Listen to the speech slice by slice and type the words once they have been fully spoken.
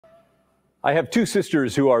I have two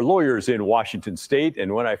sisters who are lawyers in Washington State,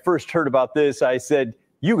 and when I first heard about this, I said,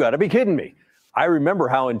 "You got to be kidding me." I remember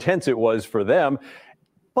how intense it was for them,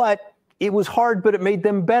 but it was hard, but it made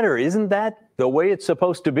them better. Isn't that the way it's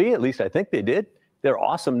supposed to be? At least I think they did. They're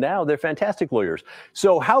awesome now. They're fantastic lawyers.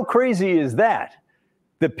 So how crazy is that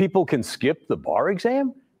people can skip the bar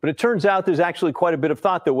exam? But it turns out there's actually quite a bit of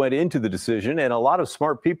thought that went into the decision, and a lot of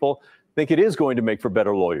smart people think it is going to make for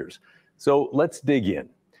better lawyers. So let's dig in.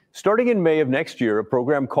 Starting in May of next year, a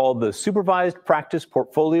program called the Supervised Practice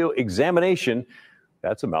Portfolio Examination,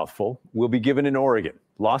 that's a mouthful, will be given in Oregon.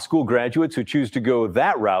 Law school graduates who choose to go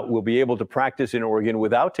that route will be able to practice in Oregon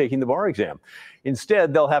without taking the bar exam.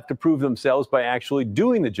 Instead, they'll have to prove themselves by actually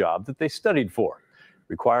doing the job that they studied for.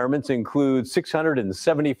 Requirements include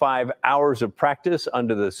 675 hours of practice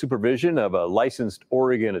under the supervision of a licensed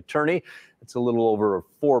Oregon attorney. It's a little over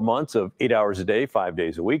 4 months of 8 hours a day, 5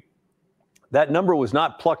 days a week. That number was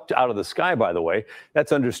not plucked out of the sky, by the way.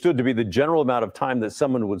 That's understood to be the general amount of time that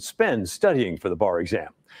someone would spend studying for the bar exam.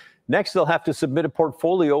 Next, they'll have to submit a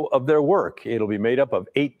portfolio of their work. It'll be made up of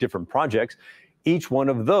 8 different projects. Each one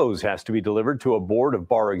of those has to be delivered to a board of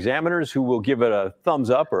bar examiners who will give it a thumbs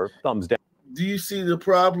up or thumbs down. Do you see the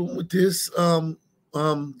problem with this,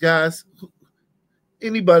 guys?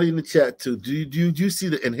 Anybody in the chat too? Do you see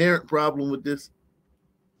the inherent problem with this?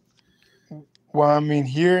 Well, I mean,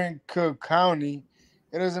 here in Cook County,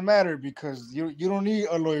 it doesn't matter because you don't need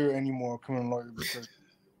a lawyer anymore, criminal lawyer, because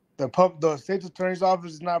the state attorney's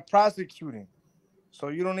office is not prosecuting, so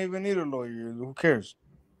you don't even need a lawyer. Who cares?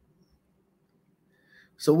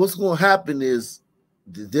 So what's going to happen is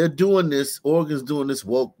they're doing this. Oregon's doing this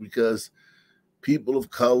woke because people of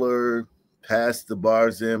color pass the bar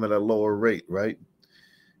exam at a lower rate, right?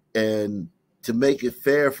 And to make it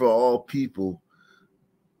fair for all people,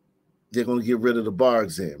 they're going to get rid of the bar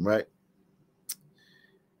exam, right?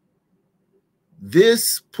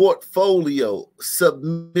 This portfolio,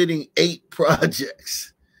 submitting 8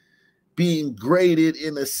 projects, being graded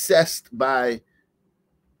and assessed by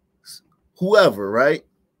whoever, right?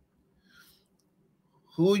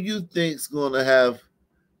 Who you think's going to have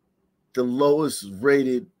the lowest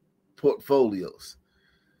rated portfolios?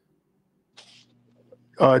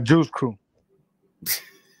 Juice Crew.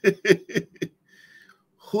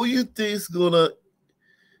 Who you think's gonna,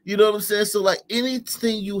 you know what I'm saying? So like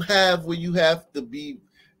anything you have where you have to be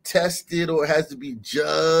tested or it has to be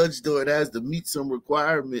judged or it has to meet some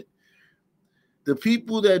requirement, the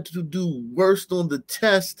people that do worst on the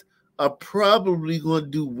test are probably going to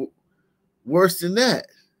do worse than that.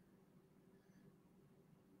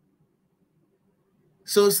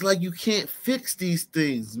 So it's like you can't fix these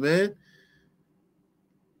things, man.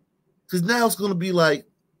 Because now it's going to be like,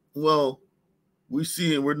 well,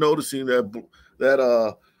 we're noticing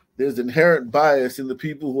that there's inherent bias in the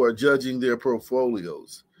people who are judging their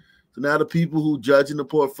portfolios. So now the people who judging the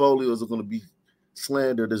portfolios are going to be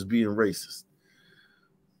slandered as being racist.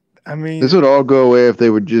 I mean, this would all go away if they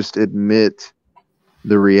would just admit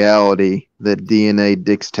the reality that DNA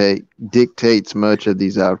dictates much of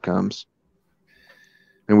these outcomes,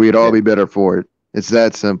 and we'd all be better for it. It's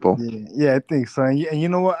that simple. Yeah, I think so. And you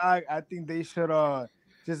know what? I think they should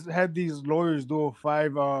just have these lawyers do a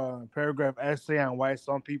 5-paragraph essay on why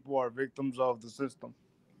some people are victims of the system.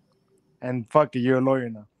 And fuck it, you're a lawyer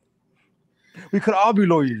now. We could all be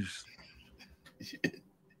lawyers.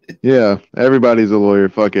 Yeah, everybody's a lawyer.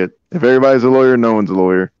 Fuck it. If everybody's a lawyer, no one's a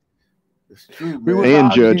lawyer. It's true,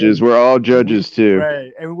 and judges. Kings. We're all judges too.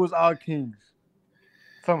 Right. And we was all kings.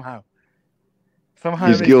 Somehow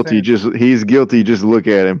he's guilty. He's guilty. Just look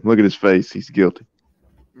at him. Look at his face. He's guilty.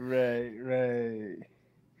 Right.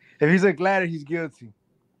 If he's a ladder, he's guilty.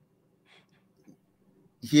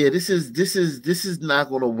 Yeah, this is not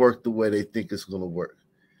going to work the way they think it's going to work.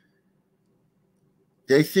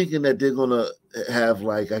 They're thinking that they're going to have,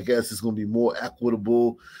 like, I guess it's going to be more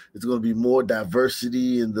equitable. It's going to be more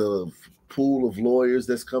diversity in the pool of lawyers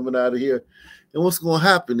that's coming out of here. And what's going to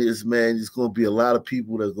happen is, man, there's going to be a lot of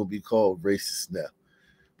people that are going to be called racist now.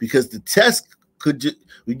 Because the test would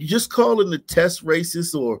you just call the test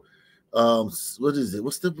racist or what is it?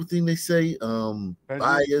 What's the thing they say?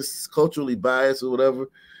 Bias, culturally biased or whatever.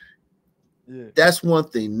 Yeah. That's one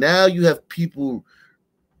thing. Now you have people,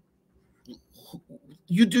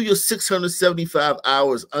 you do your 675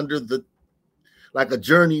 hours under like a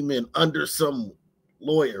journeyman under some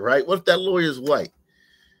lawyer, right? What if that lawyer is white?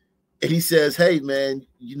 And he says, hey, man,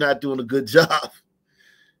 you're not doing a good job.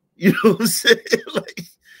 You know what I'm saying? Like,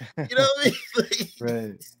 you know what I mean? Like,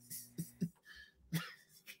 right.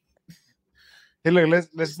 Hey, look,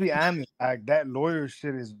 let's be honest. Like, that lawyer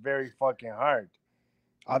shit is very fucking hard.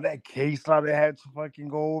 all that case law they had to fucking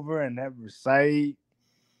go over and have recite.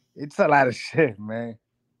 It's a lot of shit, man.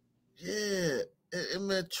 Yeah, and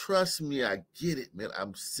man, trust me, I get it, man.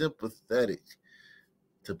 I'm sympathetic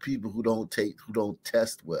to people who don't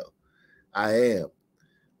test well. I am,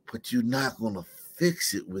 but you're not gonna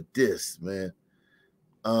fix it with this, man.